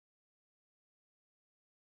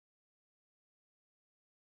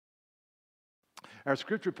Our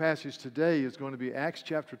scripture passage today is going to be Acts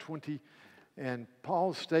chapter 20 and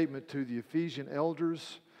Paul's statement to the Ephesian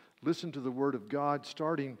elders. Listen to the word of God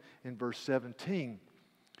starting in verse 17.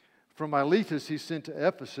 From Miletus he sent to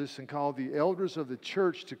Ephesus and called the elders of the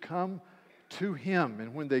church to come to him.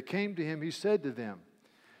 And when they came to him, he said to them,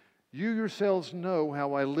 "You yourselves know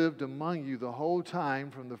how I lived among you the whole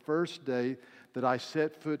time from the first day that I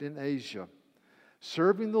set foot in Asia,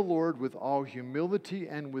 serving the Lord with all humility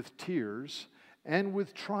and with tears and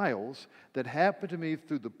with trials that happened to me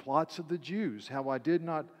through the plots of the Jews, how I did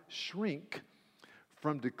not shrink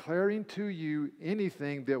from declaring to you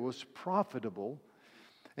anything that was profitable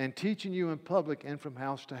and teaching you in public and from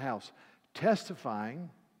house to house, testifying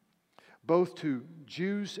both to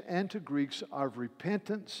Jews and to Greeks of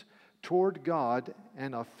repentance toward God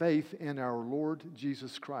and of faith in our Lord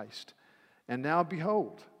Jesus Christ. And now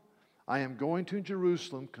behold, I am going to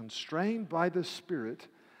Jerusalem, constrained by the Spirit,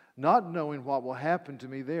 not knowing what will happen to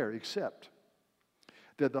me there, except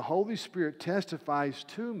that the Holy Spirit testifies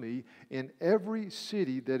to me in every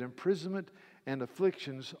city that imprisonment and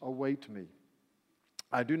afflictions await me.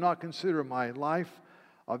 I do not consider my life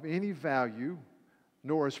of any value,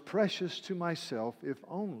 nor as precious to myself, if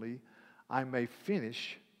only I may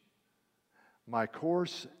finish my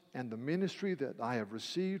course and the ministry that I have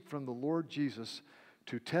received from the Lord Jesus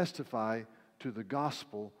to testify to the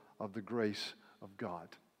gospel of the grace of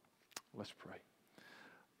God." Let's pray.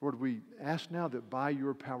 Lord, we ask now that by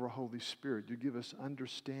your power, Holy Spirit, you give us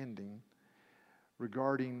understanding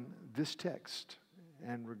regarding this text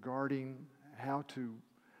and regarding how to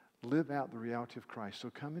live out the reality of Christ. So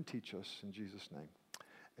come and teach us in Jesus' name.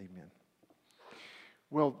 Amen.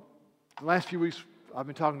 Well, the last few weeks I've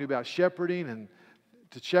been talking to you about shepherding, and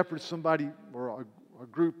to shepherd somebody or a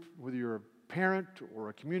group, whether you're a parent or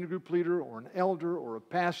a community group leader or an elder or a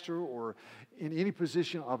pastor or in any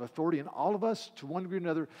position of authority. And all of us, to one degree or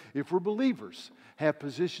another, if we're believers, have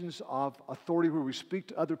positions of authority where we speak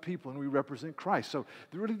to other people and we represent Christ. So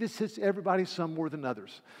really this hits everybody some more than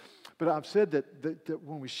others. But I've said that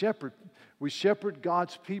when we shepherd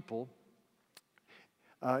God's people,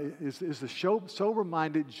 is the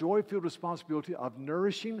sober-minded, joy-filled responsibility of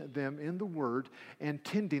nourishing them in the Word and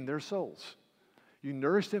tending their souls. You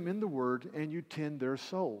nourish them in the Word and you tend their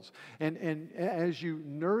souls. And as you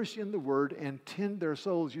nourish in the Word and tend their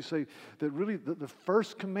souls, you say that really the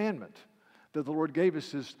first commandment that the Lord gave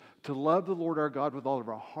us is to love the Lord our God with all of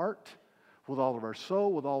our heart, with all of our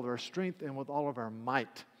soul, with all of our strength, and with all of our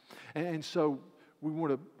might. And so we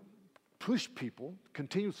want to push people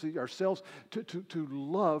continuously ourselves to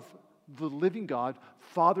love the living God,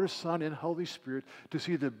 Father, Son, and Holy Spirit, to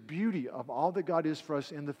see the beauty of all that God is for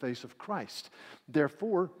us in the face of Christ.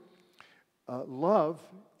 Therefore, love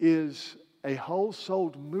is a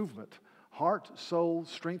whole-souled movement, heart, soul,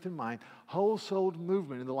 strength, and mind, whole-souled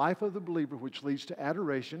movement in the life of the believer, which leads to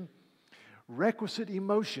adoration, requisite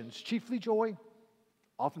emotions, chiefly joy,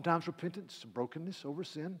 oftentimes repentance, brokenness over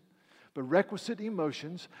sin, but requisite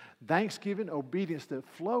emotions, thanksgiving, obedience that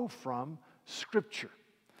flow from Scripture,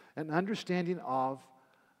 an understanding of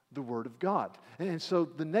the Word of God. And so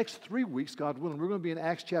the next 3 weeks, God willing, we're going to be in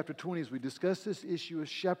Acts chapter 20 as we discuss this issue of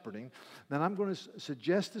shepherding. Then I'm going to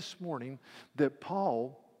suggest this morning that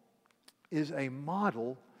Paul is a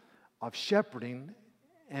model of shepherding,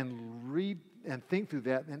 and read and think through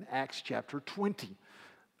that in Acts chapter 20.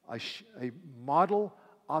 A model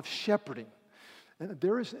of shepherding. And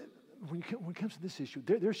there is, when it comes to this issue,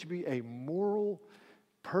 there should be a moral,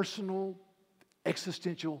 personal,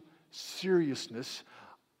 existential seriousness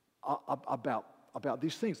about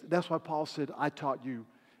these things. That's why Paul said, I taught you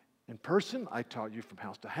in person, I taught you from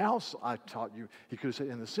house to house, I taught you, he could have said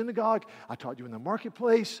in the synagogue, I taught you in the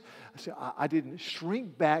marketplace. I didn't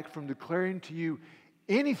shrink back from declaring to you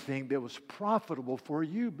anything that was profitable for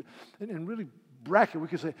you. And really bracket, we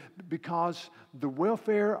could say, because the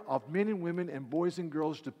welfare of men and women and boys and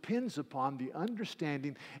girls depends upon the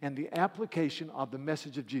understanding and the application of the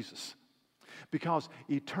message of Jesus. Because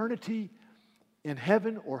eternity in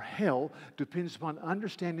heaven or hell depends upon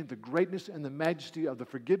understanding the greatness and the majesty of the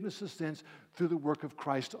forgiveness of sins through the work of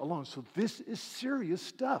Christ alone. So this is serious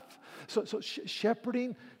stuff. So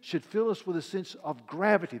shepherding should fill us with a sense of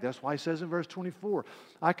gravity. That's why he says in verse 24,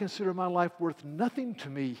 I consider my life worth nothing to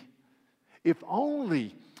me, if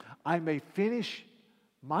only I may finish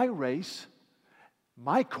my race,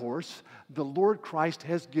 my course, the Lord Christ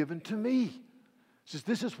has given to me. He says,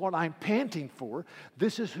 this is what I'm panting for.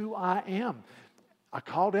 This is who I am. A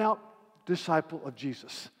called out disciple of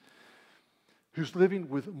Jesus who's living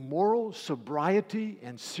with moral sobriety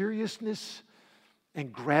and seriousness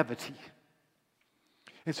and gravity.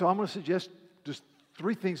 And so I'm going to suggest just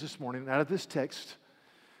three things this morning out of this text,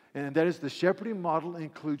 and that is the shepherding model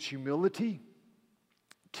includes humility,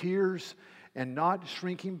 tears, and not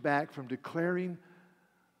shrinking back from declaring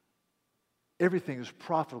everything is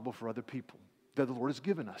profitable for other people that the Lord has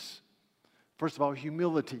given us. First of all,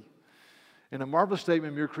 humility. In a marvelous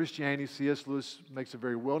statement, Mere Christianity, C.S. Lewis makes a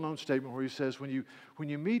very well-known statement where he says, when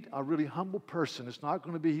you meet a really humble person, it's not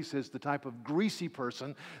going to be, he says, the type of greasy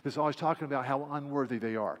person that's always talking about how unworthy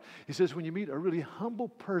they are. He says, when you meet a really humble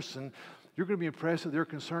person, you're going to be impressed that they're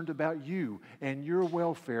concerned about you and your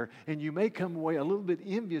welfare, and you may come away a little bit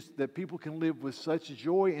envious that people can live with such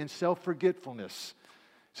joy and self-forgetfulness.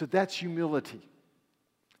 So that's humility.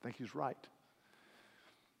 I think he's right.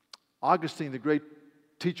 Augustine, the great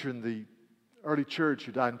teacher in the early church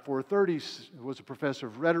who died in 430, was a professor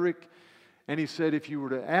of rhetoric, and he said, if you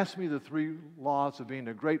were to ask me the three laws of being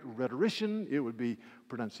a great rhetorician, it would be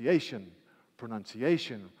pronunciation,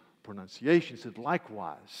 pronunciation, pronunciation. He said,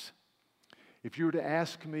 likewise, if you were to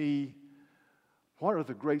ask me, what are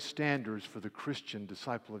the great standards for the Christian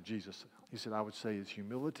disciple of Jesus? He said, I would say is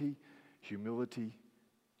humility, humility,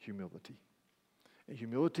 humility. And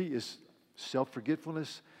humility is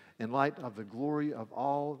self-forgetfulness in light of the glory of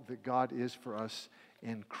all that God is for us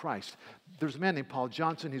in Christ. There's a man named Paul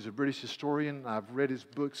Johnson. He's a British historian. I've read his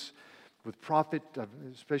books with profit.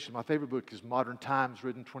 Especially my favorite book is Modern Times,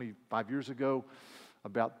 written 25 years ago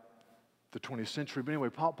about the 20th century. But anyway,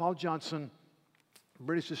 Paul Johnson,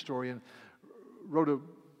 British historian, wrote a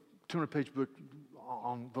 200-page book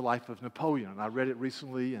on the life of Napoleon. And I read it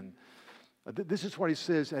recently, and this is what he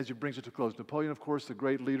says as he brings it to close. Napoleon, of course, the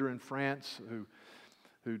great leader in France who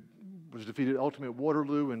was defeated ultimately at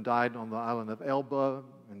Waterloo and died on the island of Elba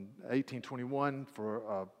in 1821. For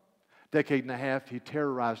a decade and a half, he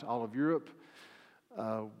terrorized all of Europe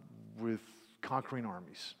with conquering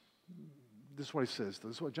armies. This is what he says.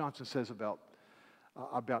 This is what Johnson says about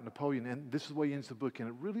Napoleon, and this is the way he ends the book, and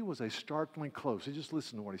it really was a startling close. So just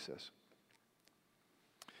listen to what he says.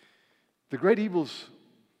 The great evils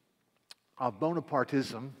of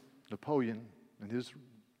Bonapartism, Napoleon and his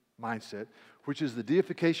mindset, which is the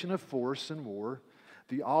deification of force and war,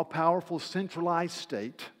 the all-powerful centralized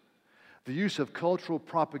state, the use of cultural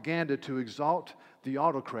propaganda to exalt the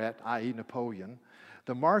autocrat, i.e. Napoleon,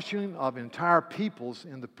 the marshaling of entire peoples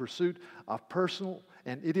in the pursuit of personal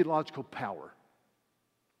and ideological power,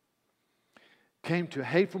 came to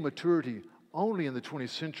hateful maturity only in the 20th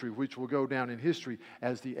century, which will go down in history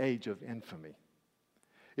as the age of infamy.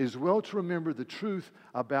 It is well to remember the truth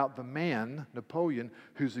about the man, Napoleon,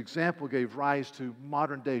 whose example gave rise to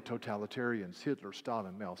modern-day totalitarians, Hitler,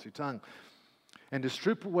 Stalin, Mao Zedong, and to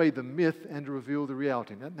strip away the myth and to reveal the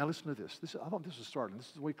reality. Now listen to this. I thought this was startling. This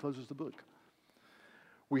is the way he closes the book.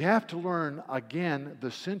 We have to learn again the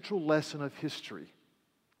central lesson of history,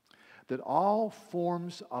 that all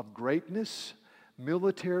forms of greatness,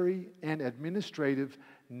 military and administrative,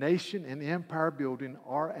 nation and empire building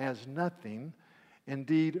are as nothing,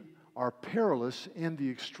 indeed are perilous in the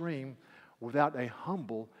extreme without a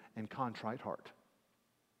humble and contrite heart.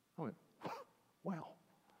 I went, wow.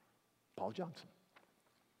 Paul Johnson,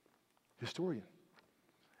 historian.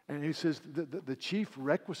 And he says the chief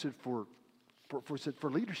requisite for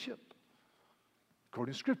leadership,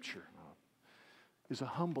 according to Scripture, is a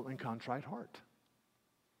humble and contrite heart.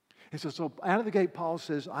 And so out of the gate, Paul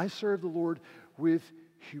says, I serve the Lord with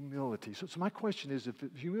humility. So my question is, if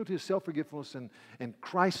humility is self-forgetfulness and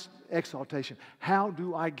Christ's exaltation, how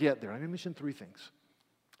do I get there? I'm going to mention three things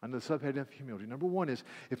under the subheading of humility. Number one is,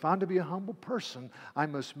 if I'm to be a humble person, I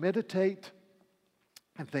must meditate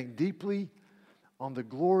and think deeply on the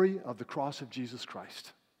glory of the cross of Jesus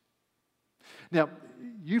Christ. Now,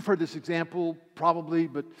 you've heard this example probably,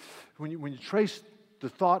 but when you trace the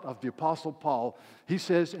thought of the Apostle Paul, he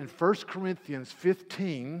says in 1 Corinthians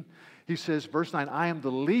 15, he says, verse 9, I am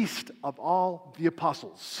the least of all the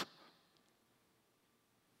apostles.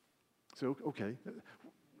 So, okay.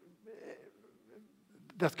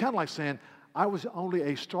 That's kind of like saying, I was only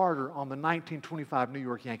a starter on the 1925 New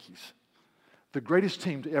York Yankees, the greatest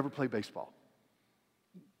team to ever play baseball.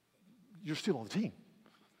 You're still on the team.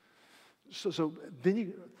 So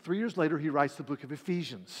then 3 years later, he writes the book of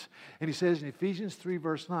Ephesians. And he says in Ephesians 3,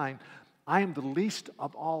 verse 9, I am the least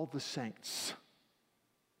of all the saints.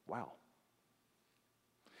 Wow.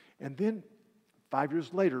 And then 5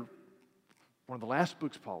 years later, one of the last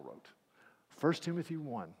books Paul wrote, 1 Timothy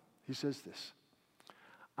 1, he says this,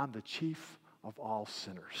 I'm the chief of all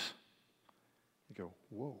sinners. You go,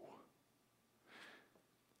 whoa.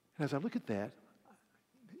 And as I look at that,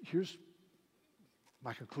 here's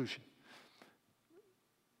my conclusion.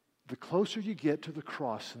 The closer you get to the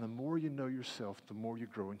cross and the more you know yourself, the more you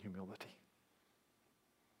grow in humility.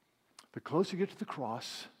 The closer you get to the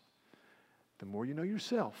cross, the more you know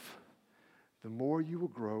yourself, the more you will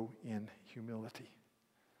grow in humility.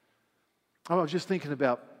 I was just thinking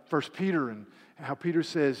about 1 Peter and how Peter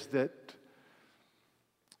says that,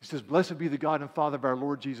 he says, "Blessed be the God and Father of our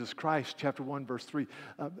Lord Jesus Christ," chapter 1, verse 3,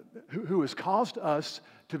 who has caused us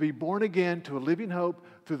to be born again to a living hope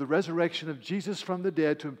through the resurrection of Jesus from the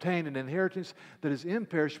dead, to obtain an inheritance that is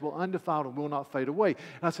imperishable, undefiled, and will not fade away.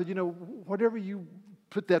 And I said, whatever you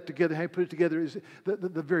put that together, how you put it together, is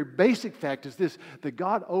the very basic fact is this, that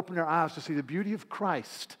God opened our eyes to see the beauty of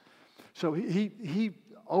Christ. So He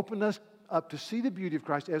opened us up to see the beauty of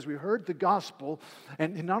Christ as we heard the gospel.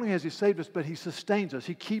 And not only has He saved us, but He sustains us.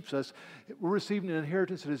 He keeps us. We're receiving an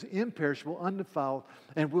inheritance that is imperishable, undefiled,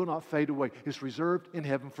 and will not fade away. It's reserved in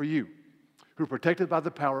heaven for you, who are protected by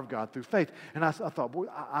the power of God through faith. And I thought, boy,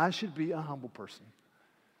 I should be a humble person,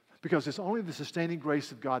 because it's only the sustaining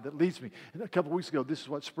grace of God that leads me. And a couple of weeks ago, this is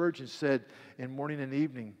what Spurgeon said in Morning and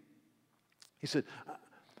Evening. He said,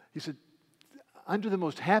 under the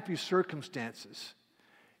most happy circumstances,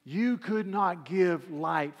 you could not give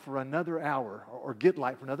light for another hour or get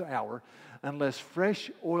light for another hour unless fresh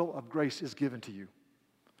oil of grace is given to you.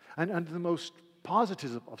 And under the most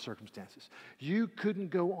positive of circumstances, you couldn't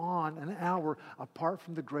go on an hour apart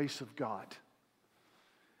from the grace of God.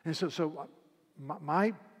 And so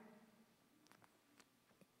my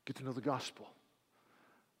get to know the gospel,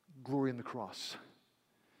 glory in the cross.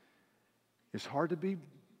 It's hard to be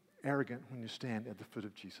arrogant when you stand at the foot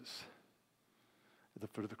of Jesus, at the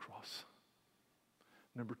foot of the cross.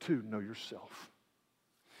 Number 2, know yourself.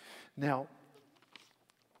 Now,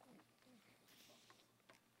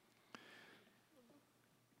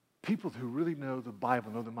 people who really know the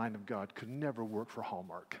Bible, know the mind of God, could never work for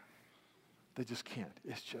Hallmark. They just can't.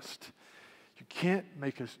 It's just, you can't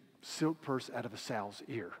make a silk purse out of a sow's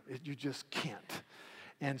ear. You just can't.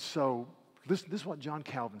 And so, this is what John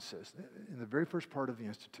Calvin says in the very first part of the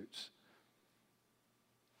Institutes.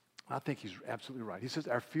 I think he's absolutely right. He says,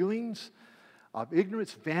 our feelings of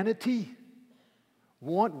ignorance, vanity,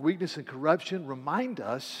 want, weakness, and corruption remind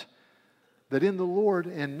us that in the Lord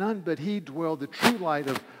and none but He dwell the true light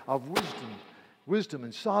of wisdom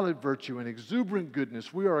and solid virtue and exuberant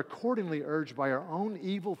goodness. We are accordingly urged by our own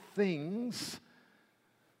evil things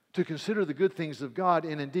to consider the good things of God,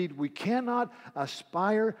 and indeed we cannot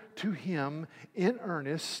aspire to Him in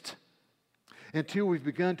earnest until we've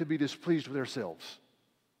begun to be displeased with ourselves.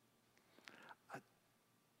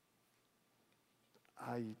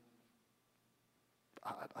 I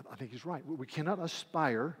think he's right. We cannot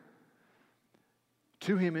aspire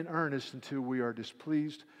to Him in earnest until we are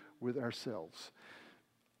displeased with ourselves.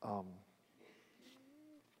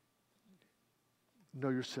 Know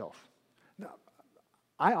yourself. Now,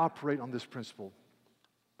 I operate on this principle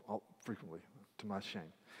frequently, to my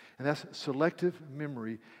shame. And that's selective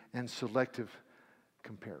memory and selective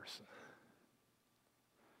comparison.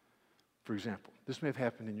 For example, this may have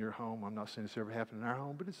happened in your home. I'm not saying this ever happened in our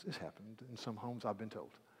home, but it's happened in some homes, I've been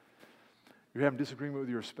told. You're having disagreement with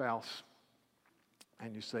your spouse,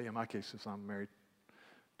 and you say, in my case, since I'm married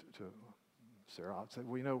to Sarah, I'd say,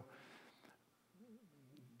 well,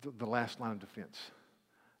 the last line of defense,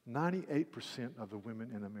 98% of the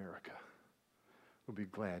women in America would be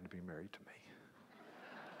glad to be married to me.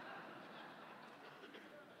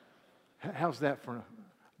 How's that for a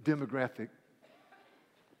demographic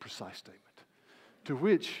precise statement? To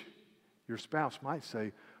which your spouse might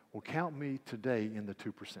say, well, count me today in the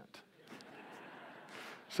 2%.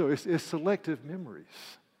 So it's selective memories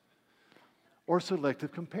or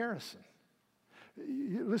selective comparison.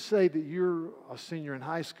 Let's say that you're a senior in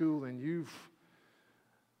high school and you've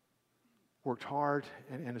worked hard,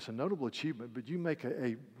 and it's a notable achievement, but you make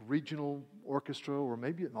a regional orchestra or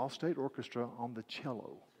maybe an all-state orchestra on the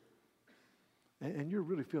cello. And you're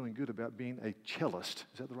really feeling good about being a cellist.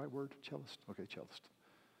 Is that the right word? Cellist? Okay, cellist.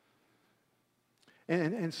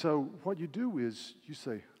 And so what you do is you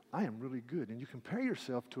say, I am really good. And you compare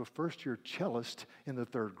yourself to a first-year cellist in the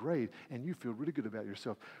 3rd grade, and you feel really good about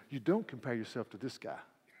yourself. You don't compare yourself to this guy,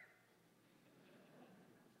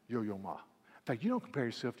 Yo-Yo Ma. In fact, you don't compare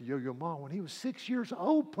yourself to Yo-Yo Ma when he was 6 years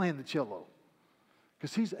old playing the cello,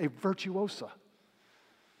 because he's a virtuosa.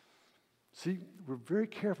 See, we're very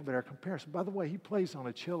careful about our comparison. By the way, he plays on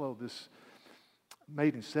a cello this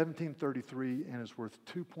made in 1733 and is worth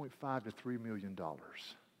 $2.5 to $3 million.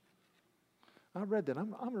 I read that.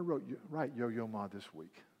 I'm going to write Yo-Yo Ma this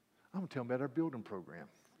week. I'm going to tell him about our building program.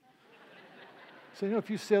 So, if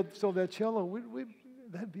you sold that cello,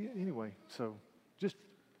 that'd be, anyway. So, just,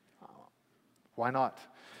 why not?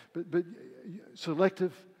 But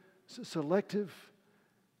selective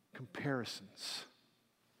comparisons.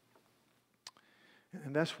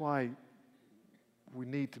 And that's why we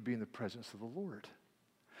need to be in the presence of the Lord.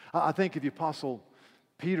 I think of the Apostle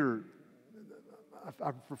Peter.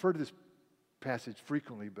 I've referred to this passage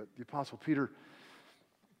frequently, but the Apostle Peter,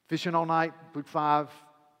 fishing all night, Luke 5,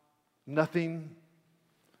 nothing,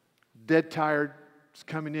 dead tired, is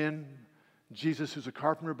coming in. Jesus, who's a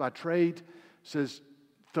carpenter by trade, says,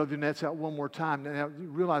 throw the nets out one more time. Now, you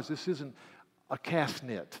realize this isn't a cast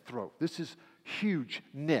net throw. This is huge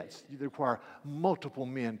nets. They require multiple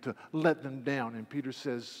men to let them down. And Peter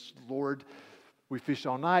says, Lord, we fished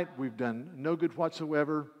all night. We've done no good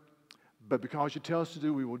whatsoever. But because you tell us to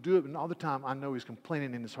do, we will do it. And all the time, I know he's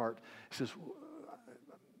complaining in his heart. He says,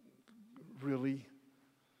 really?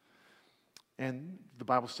 And the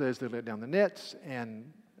Bible says they let down the nets,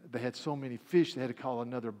 and they had so many fish, they had to call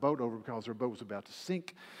another boat over because their boat was about to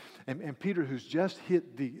sink. And Peter, who's just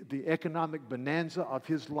hit the economic bonanza of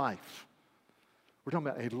his life, we're talking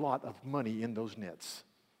about a lot of money in those nets.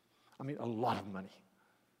 I mean, a lot of money.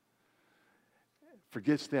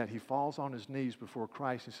 Forgets that. He falls on his knees before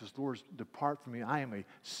Christ and says, Lord, depart from me. I am a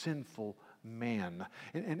sinful man.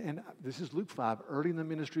 And this is Luke 5, early in the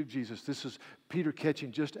ministry of Jesus. This is Peter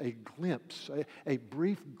catching just a glimpse, a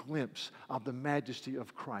brief glimpse of the majesty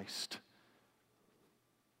of Christ.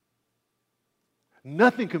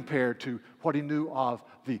 Nothing compared to what he knew of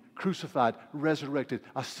the crucified, resurrected,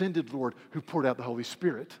 ascended Lord who poured out the Holy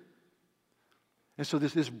Spirit. And so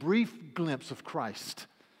this brief glimpse of Christ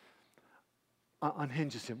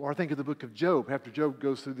unhinges him. Or I think of the book of Job, after Job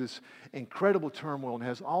goes through this incredible turmoil and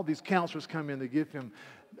has all these counselors come in to give him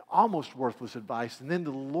almost worthless advice. And then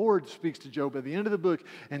the Lord speaks to Job at the end of the book,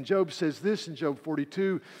 and Job says this in Job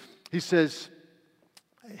 42. He says,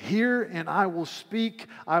 hear and I will speak,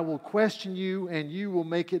 I will question you, and you will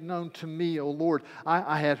make it known to me, O Lord.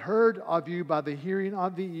 I had heard of you by the hearing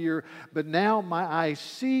of the ear, but now my eye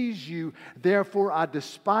sees you, therefore I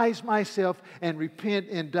despise myself and repent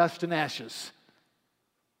in dust and ashes.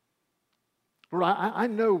 Lord, I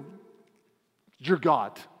know you're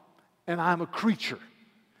God, and I'm a creature,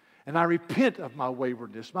 and I repent of my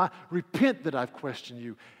waywardness. I repent that I've questioned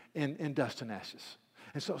you in dust and ashes.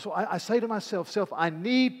 And so I say to myself, I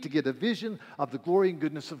need to get a vision of the glory and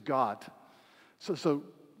goodness of God. So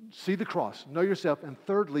see the cross, know yourself, and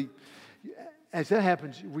thirdly, as that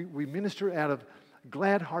happens, we minister out of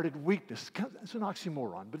glad-hearted weakness. It's an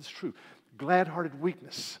oxymoron, but it's true. Glad-hearted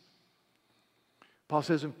weakness. Paul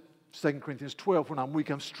says in 2 Corinthians 12, when I'm weak,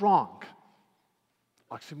 I'm strong.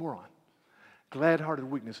 Oxymoron. Glad-hearted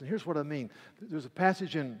weakness. And here's what I mean. There's a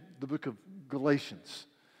passage in the book of Galatians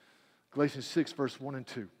 6, verse 1 and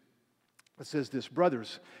 2. It says this,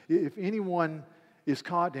 brothers, if anyone is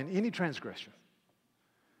caught in any transgression,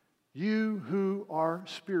 you who are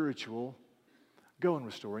spiritual, go and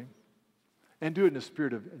restore him, and do it in a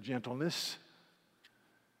spirit of gentleness.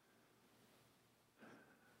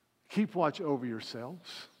 Keep watch over yourselves,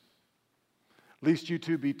 lest you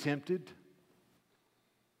too be tempted.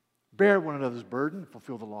 Bear one another's burden,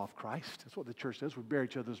 fulfill the law of Christ. That's what the church does. We bear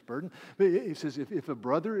each other's burden. But it says if a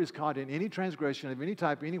brother is caught in any transgression of any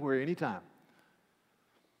type, anywhere, anytime,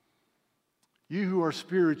 you who are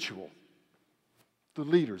spiritual, the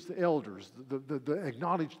leaders, the elders, the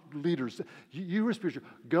acknowledged leaders, you who are spiritual,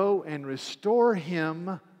 go and restore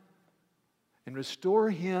him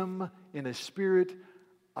in a spirit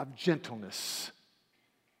of gentleness.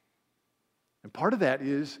 And part of that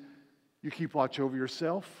is you keep watch over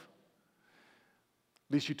yourself,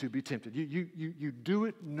 lest you too be tempted. You do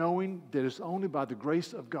it knowing that it's only by the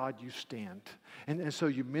grace of God you stand. And so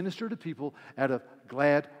you minister to people out of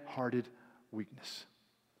glad-hearted weakness.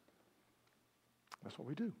 That's what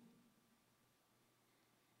we do.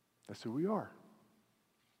 That's who we are.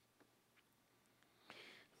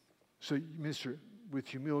 So you minister with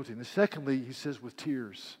humility. And then secondly, he says with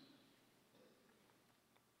tears.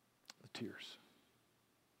 The tears.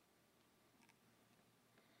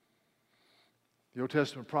 The Old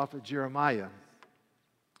Testament prophet Jeremiah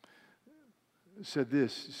said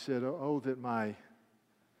this. He said, oh, that my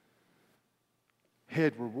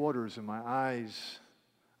head were waters and my eyes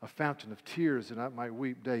a fountain of tears, and I might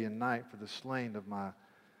weep day and night for the slain of my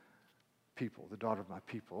people, the daughter of my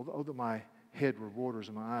people. Oh, that my head were waters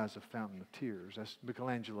and my eyes a fountain of tears. That's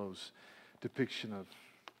Michelangelo's depiction of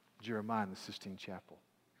Jeremiah in the Sistine Chapel,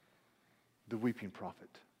 the weeping prophet,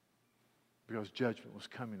 because judgment was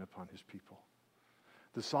coming upon his people.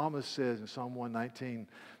 The psalmist says in Psalm 119,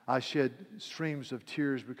 I shed streams of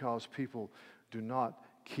tears because people do not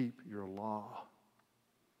keep your law.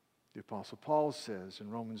 The Apostle Paul says in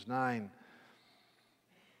Romans 9,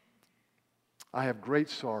 I have great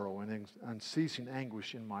sorrow and unceasing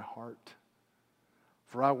anguish in my heart,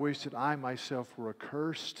 For I wish that I myself were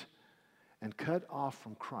accursed and cut off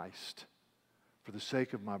from Christ for the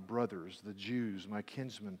sake of my brothers, the Jews, my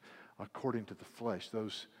kinsmen, according to the flesh,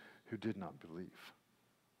 those who did not believe.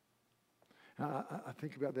 And I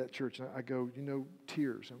think about that church, and I go,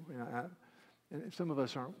 tears. And some of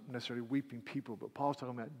us aren't necessarily weeping people, but Paul's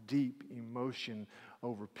talking about deep emotion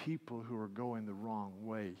over people who are going the wrong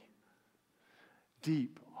way.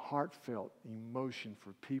 Deep, heartfelt emotion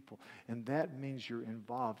for people. And that means you're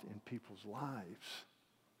involved in people's lives.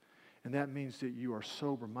 And that means that you are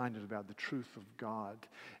sober-minded about the truth of God.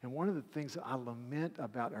 And one of the things that I lament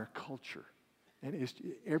about our culture, and it's,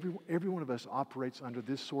 every one of us operates under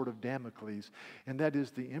this sort of Damocles, and that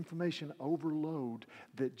is the information overload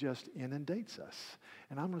that just inundates us.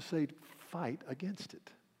 And I'm going to say, fight against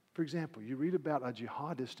it. For example, you read about a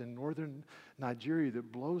jihadist in northern Nigeria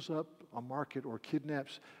that blows up a market or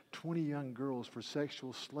kidnaps 20 young girls for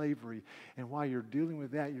sexual slavery. And while you're dealing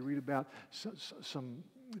with that, you read about some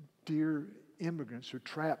dear immigrants who are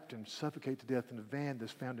trapped and suffocate to death in a van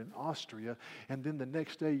that's found in Austria. And then the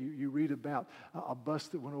next day you read about a bus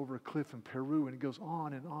that went over a cliff in Peru, and it goes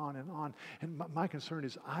on and on and on. And my concern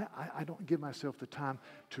is I don't give myself the time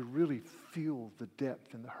to really feel the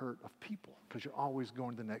depth and the hurt of people, because you're always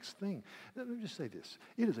going to the next thing. Let me just say this.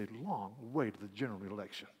 It is a long way to the general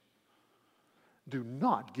election. Do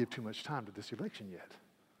not give too much time to this election yet.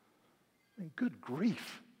 I mean, good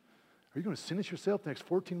grief. Are you going to sentence yourself the next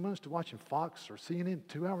 14 months to watching Fox or CNN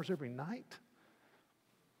 2 hours every night?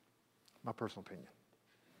 My personal opinion.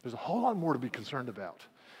 There's a whole lot more to be concerned about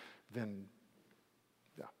than,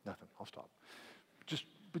 nothing. I'll stop.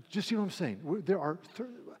 But just see what I'm saying.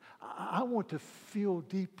 I want to feel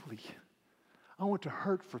deeply. I want to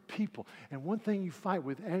hurt for people. And one thing you fight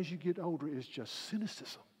with as you get older is just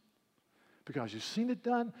cynicism. Because you've seen it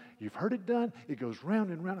done, you've heard it done, it goes round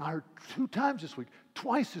and round. I heard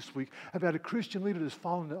twice this week, about a Christian leader that's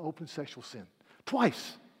fallen into open sexual sin.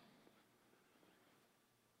 Twice.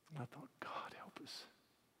 And I thought, God help us.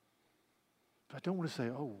 But I don't want to say,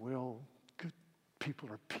 oh, well, good people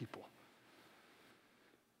are people.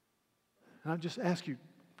 And I just ask you,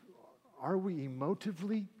 are we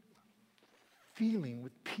emotively feeling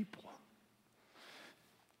with people?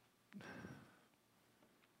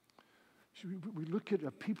 We look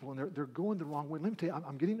at people and they're going the wrong way. Let me tell you,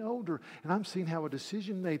 I'm getting older, and I'm seeing how a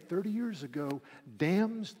decision made 30 years ago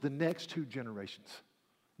damns the next 2 generations.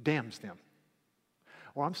 Damns them.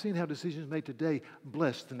 Or I'm seeing how decisions made today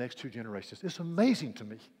bless the next 2 generations. It's amazing to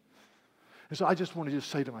me. And so I just want to just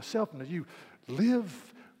say to myself and to you,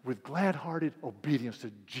 live with glad-hearted obedience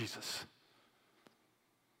to Jesus.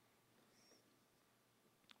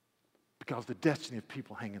 Because the destiny of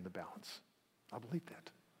people hang in the balance. I believe that.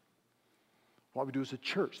 What we do as a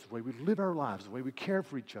church, the way we live our lives, the way we care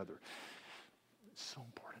for each other. It's so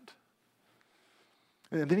important.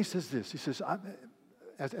 And then he says this. He says,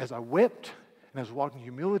 as I wept and as I walked in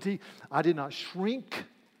humility, I did not shrink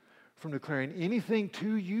from declaring anything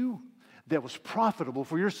to you that was profitable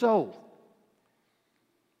for your soul.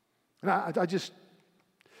 And I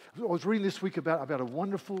was reading this week about a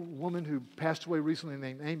wonderful woman who passed away recently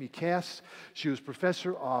named Amy Cass. She was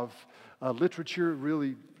professor of literature,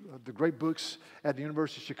 really the great books at the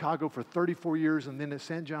University of Chicago for 34 years, and then at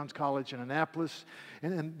St. John's College in Annapolis.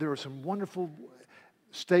 And there were some wonderful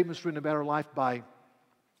statements written about her life by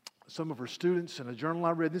some of her students in a journal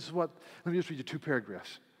I read. Let me just read you 2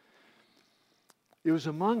 paragraphs. It was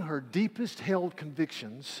among her deepest held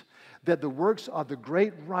convictions that the works of the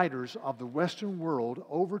great writers of the Western world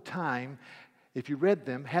over time, if you read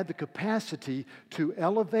them, had the capacity to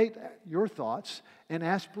elevate your thoughts and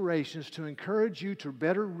aspirations, to encourage you to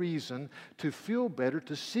better reason, to feel better,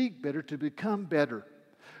 to seek better, to become better.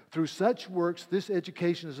 Through such works, this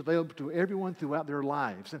education is available to everyone throughout their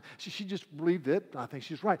lives. And she just believed it. I think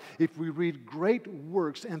she's right. If we read great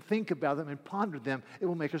works and think about them and ponder them, it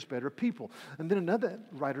will make us better people. And then another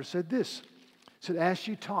writer said this. Said, as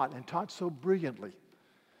she taught, and taught so brilliantly,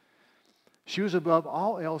 she was above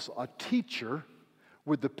all else a teacher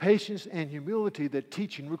with the patience and humility that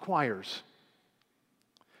teaching requires.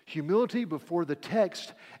 Humility before the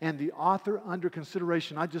text and the author under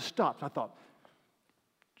consideration. I just stopped. I thought,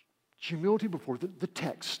 humility before the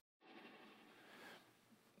text.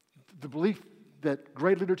 The belief that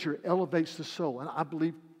great literature elevates the soul, and I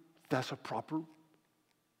believe that's a proper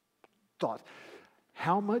thought.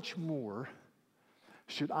 How much more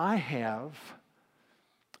should I have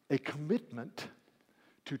a commitment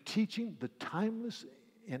to teaching the timeless,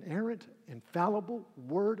 inerrant, infallible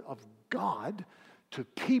Word of God to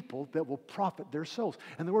people that will profit their souls?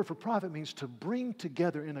 And the word for profit means to bring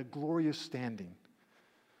together in a glorious standing.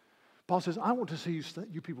 Paul says, I want to see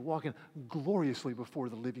you people walking gloriously before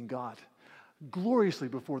the living God, gloriously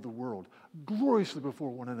before the world, gloriously before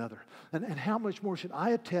one another. And how much more should I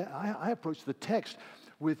approach the text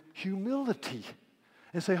with humility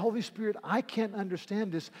and say, Holy Spirit, I can't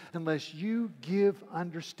understand this unless you give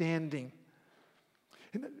understanding.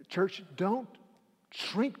 Church, don't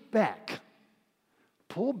shrink back,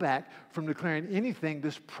 pull back from declaring anything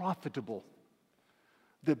that's profitable,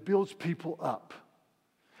 that builds people up,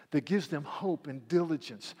 that gives them hope and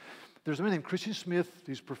diligence. There's a man named Christian Smith.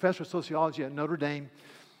 He's a professor of sociology at Notre Dame,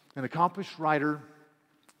 an accomplished writer.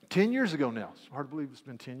 10 years ago now, it's hard to believe it's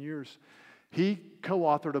been 10 years, he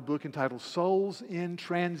co-authored a book entitled Souls in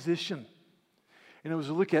Transition. And it was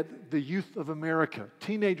a look at the youth of America,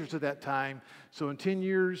 teenagers at that time. So in 10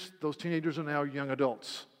 years, those teenagers are now young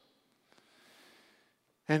adults.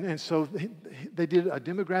 And so they did a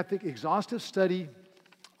demographic, exhaustive study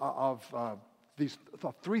of these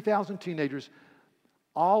 3,000 teenagers,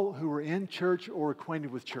 all who were in church or acquainted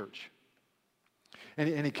with church.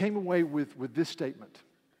 And he came away with this statement.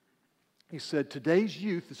 He said, today's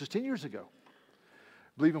youth, this is 10 years ago,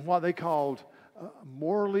 believe in what they called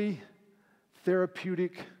morally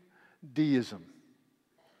therapeutic deism,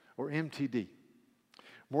 or MTD.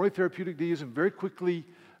 Morally therapeutic deism, very quickly,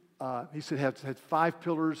 he said, had 5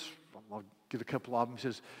 pillars. I'll get a couple of them. He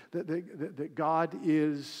says that God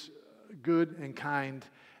is good and kind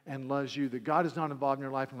and loves you, that God is not involved in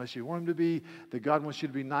your life unless you want him to be, that God wants you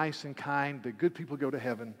to be nice and kind, that good people go to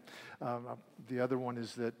heaven. The other one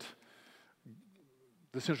is that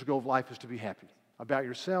the central goal of life is to be happy about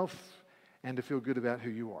yourself and to feel good about who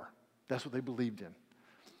you are. That's what they believed in.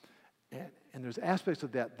 And there's aspects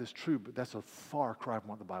of that that's true, but that's a far cry from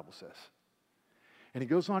what the Bible says. And he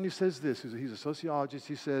goes on, he says this, he's a sociologist,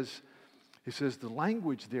 he says, the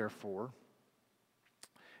language, therefore,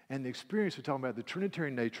 and the experience we're talking about the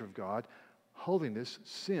Trinitarian nature of God, holiness,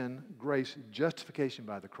 sin, grace, justification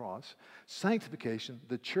by the cross, sanctification,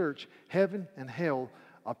 the church, heaven, and hell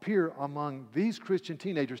appear among these Christian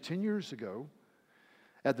teenagers 10 years ago,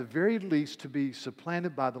 at the very least to be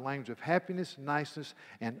supplanted by the language of happiness, niceness,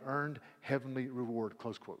 and earned heavenly reward,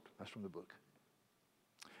 close quote. That's from the book.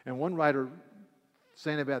 And one writer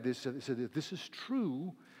saying about this said, if this is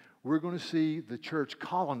true, we're going to see the church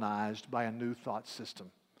colonized by a new thought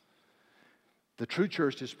system. The true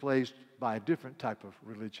church displaced by a different type of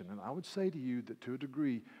religion. And I would say to you that to a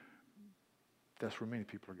degree, that's where many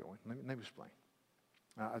people are going. Let me explain.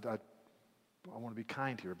 I want to be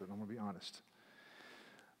kind here, but I'm going to be honest.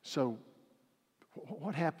 So,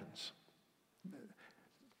 what happens?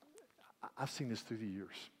 I've seen this through the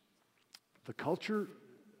years. The culture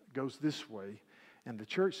goes this way, and the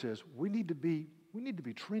church says, we need to be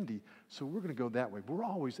trendy, so we're going to go that way. We're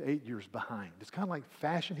always 8 years behind. It's kind of like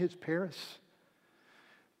fashion hits Paris.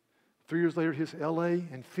 3 years later, it hits L.A.,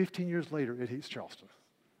 and 15 years later, it hits Charleston.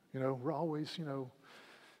 We're always,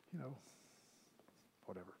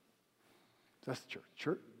 whatever. That's the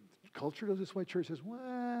church. Culture goes this way. Church says,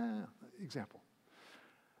 well, example.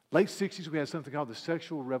 Late 60s, we had something called the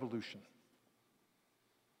sexual revolution.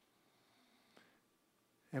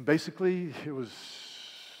 And basically, it was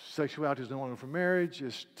sexuality is no longer for marriage.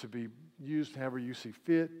 It's to be used however you see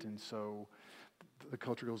fit. And so the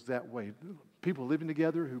culture goes that way. People living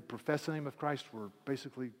together who profess the name of Christ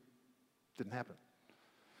didn't happen.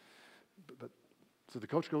 So the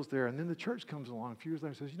culture goes there. And then the church comes along a few years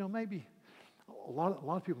later and says, maybe a lot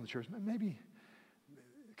of people in the church maybe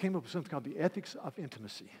came up with something called the ethics of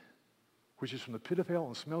intimacy, which is from the pit of hell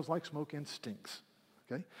and smells like smoke and stinks.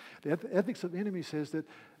 Okay? The ethics of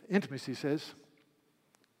intimacy says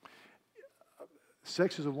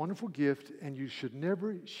sex is a wonderful gift and you should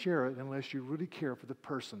never share it unless you really care for the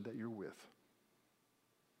person that you're with.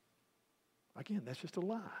 Again, that's just a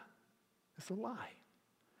lie. It's a lie.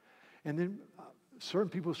 And then certain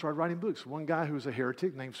people started writing books. One guy who was a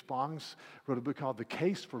heretic named Spongs wrote a book called The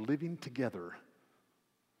Case for Living Together,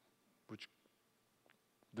 which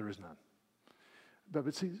there is none.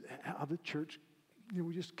 But see, how the church,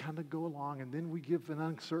 we just kind of go along, and then we give an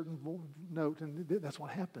uncertain note, and that's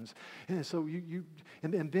what happens. And so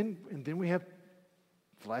and then we have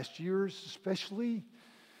the last years, especially,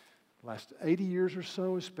 last 80 years or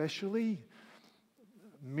so, especially,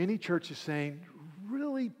 many churches saying,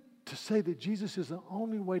 really, to say that Jesus is the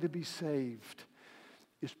only way to be saved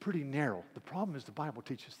is pretty narrow. The problem is the Bible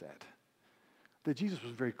teaches that Jesus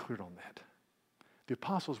was very clear on that. The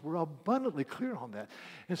apostles were abundantly clear on that.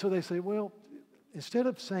 And so they say, well, instead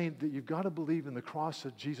of saying that you've got to believe in the cross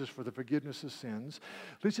of Jesus for the forgiveness of sins,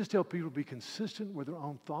 let's just tell people to be consistent with their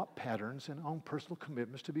own thought patterns and own personal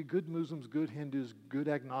commitments, to be good Muslims, good Hindus, good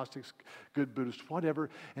agnostics, good Buddhists, whatever,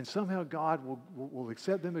 and somehow God will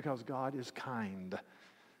accept them because God is kind.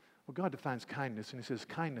 Well, God defines kindness, and He says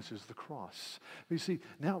kindness is the cross. But you see,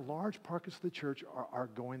 now large pockets of the church are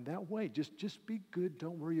going that way. Just be good,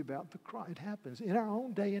 don't worry about the cross. It happens in our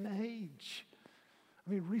own day and age.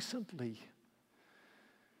 I mean, recently,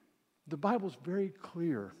 the Bible's very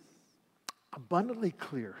clear, abundantly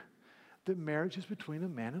clear, that marriage is between a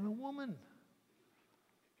man and a woman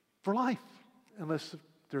for life, unless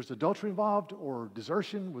there's adultery involved or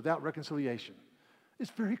desertion without reconciliation.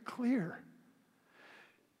 It's very clear.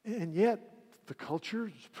 And yet, the culture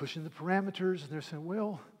is pushing the parameters, and they're saying,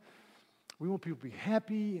 well, we want people to be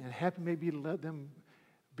happy, and happy may be to let them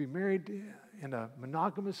be married in a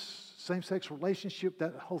monogamous same-sex relationship.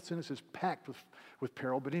 That whole sentence is packed with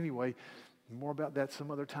peril. But anyway, more about that some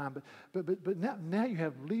other time. But now you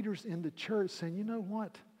have leaders in the church saying, you know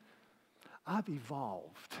what? I've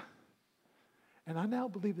evolved. And I now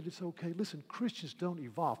believe that it's okay. Listen, Christians don't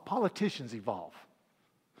evolve. Politicians evolve.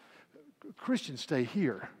 Christians stay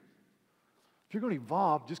here. If you're going to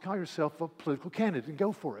evolve, just call yourself a political candidate and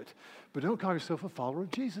go for it. But don't call yourself a follower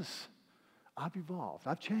of Jesus. I've evolved.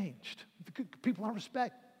 I've changed. The people I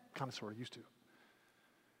respect, kind of sort of used to.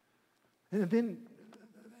 And then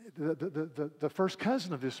the first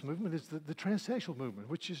cousin of this movement is the transsexual movement,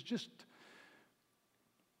 which is just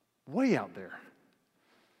way out there.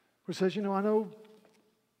 Where it says, you know, I know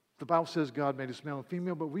the Bible says God made us male and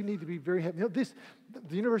female, but we need to be very happy. You know,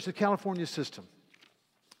 the University of California system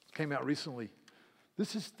came out recently.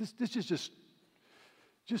 This is just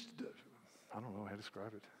I don't know how to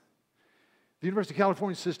describe it. The University of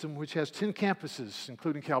California system, which has 10 campuses,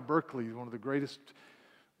 including Cal Berkeley, one of the greatest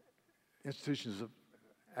institutions of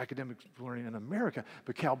academic learning in America,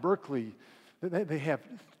 but Cal Berkeley, they have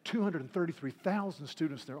 233,000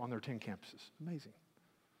 students there on their 10 campuses. Amazing.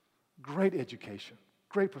 Great education.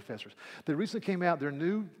 Great professors. They recently came out, their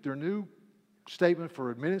new statement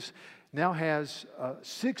for admittance now has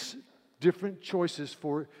 6 different choices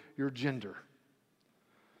for your gender.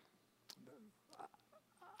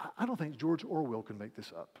 I don't think George Orwell can make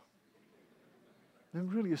this up. It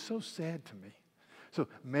really is so sad to me. So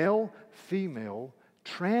male, female,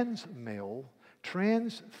 trans male,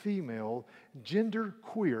 trans female, gender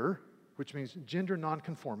queer, which means gender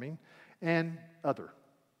nonconforming, and other.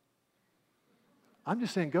 I'm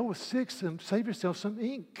just saying, go with 6 and save yourself some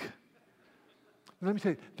ink. And let me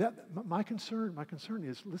tell you, that my concern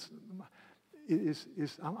is, listen,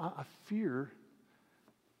 I fear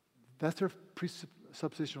that's their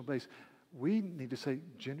presuppositional base. We need to say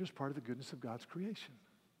gender is part of the goodness of God's creation.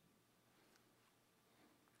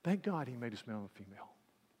 Thank God He made us male and female.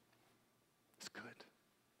 It's good.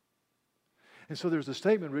 And so there's a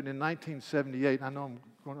statement written in 1978. I know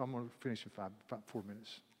I'm going to finish in 4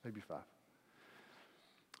 minutes, maybe 5.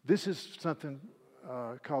 This is something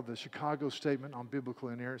called the Chicago Statement on Biblical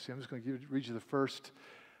Inerrancy. I'm just going to read you the first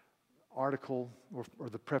article or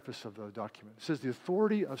the preface of the document. It says, the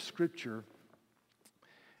authority of Scripture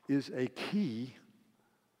is a key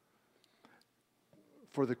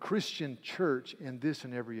for the Christian church in this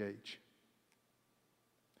and every age.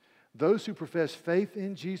 Those who profess faith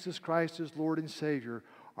in Jesus Christ as Lord and Savior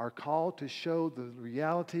are called to show the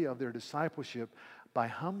reality of their discipleship by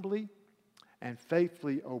humbly and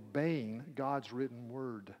faithfully obeying God's written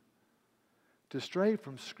word. To stray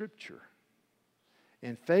from Scripture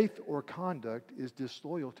in faith or conduct is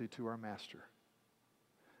disloyalty to our Master.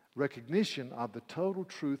 Recognition of the total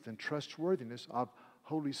truth and trustworthiness of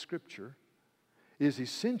Holy Scripture is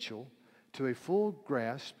essential to a full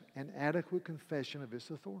grasp and adequate confession of its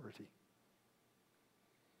authority.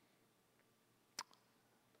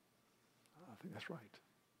 I think that's right.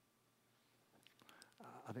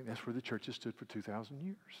 I think that's where the church has stood for 2,000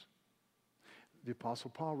 years. The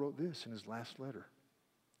Apostle Paul wrote this in his last letter.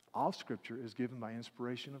 All Scripture is given by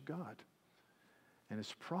inspiration of God, and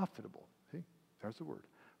it's profitable. See, there's the word.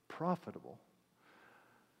 Profitable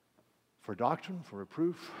for doctrine, for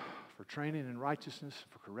reproof, for training in righteousness,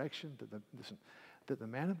 for correction, that the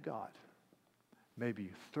man of God may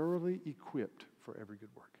be thoroughly equipped for every good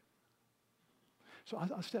work. So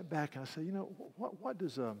I step back and I say, you know, what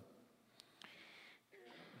does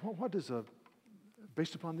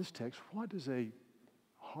based upon this text, what does a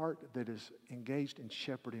heart that is engaged in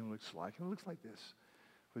shepherding looks like? And it looks like this.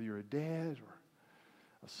 Whether you're a dad or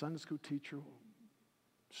a Sunday school teacher,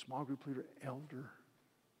 small group leader, elder.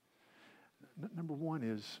 Number one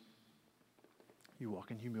is you walk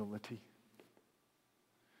in humility.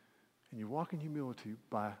 And you walk in humility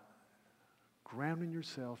by grounding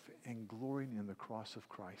yourself and glorying in the cross of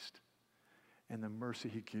Christ and the mercy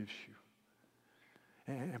he gives you.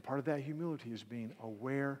 And part of that humility is being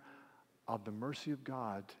aware of the mercy of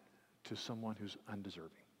God to someone who's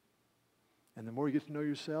undeserving. And the more you get to know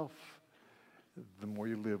yourself, the more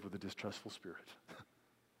you live with a distrustful spirit.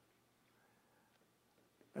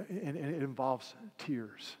 And it involves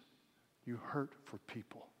tears. You hurt for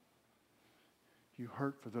people. You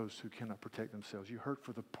hurt for those who cannot protect themselves. You hurt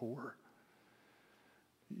for the poor.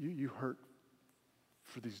 You hurt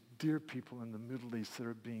for these dear people in the Middle East that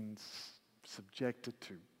are being subjected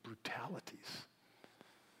to brutalities.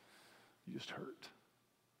 You just hurt.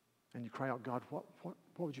 And you cry out, God, what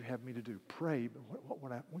would you have me to do? Pray, but what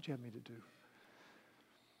would you have me to do?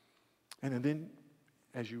 And then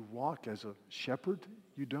as you walk as a shepherd,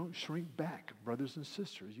 you don't shrink back, brothers and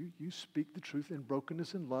sisters. You speak the truth in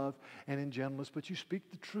brokenness and love and in gentleness, but you speak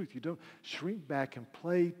the truth. You don't shrink back and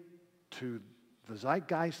play to the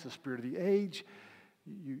zeitgeist, the spirit of the age.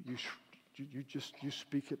 You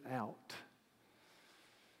speak it out.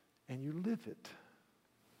 And you live it.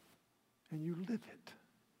 And you live it.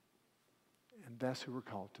 And that's who we're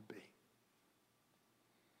called to be.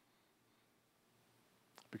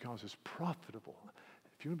 Because it's profitable.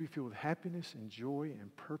 If you want to be filled with happiness and joy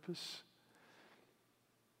and purpose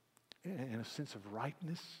and a sense of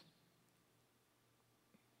rightness,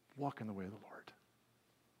 walk in the way of the Lord.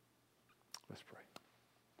 Let's pray.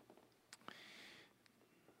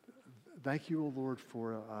 Thank you, O Lord,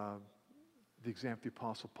 for the example of the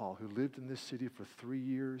Apostle Paul, who lived in this city for 3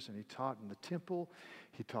 years, and he taught in the temple,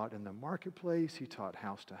 he taught in the marketplace, he taught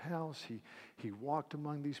house to house, he walked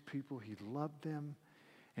among these people, he loved them,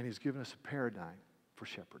 and he's given us a paradigm for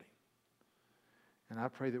shepherding. And I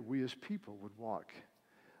pray that we as people would walk,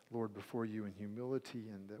 Lord, before you in humility,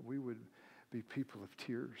 and that we would be people of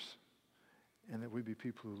tears, and that we be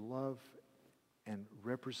people who love and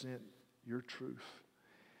represent your truth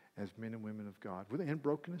as men and women of God, in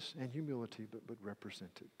brokenness and humility, but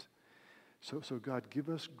represent it. So God, give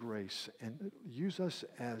us grace and use us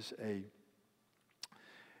as a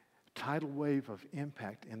tidal wave of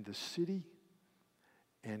impact in the city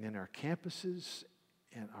and in our campuses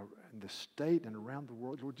and in the state and around the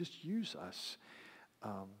world. Lord, just use us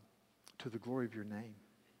to the glory of your name.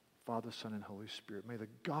 Father, Son, and Holy Spirit, may the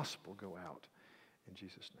gospel go out. In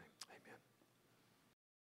Jesus' name, amen.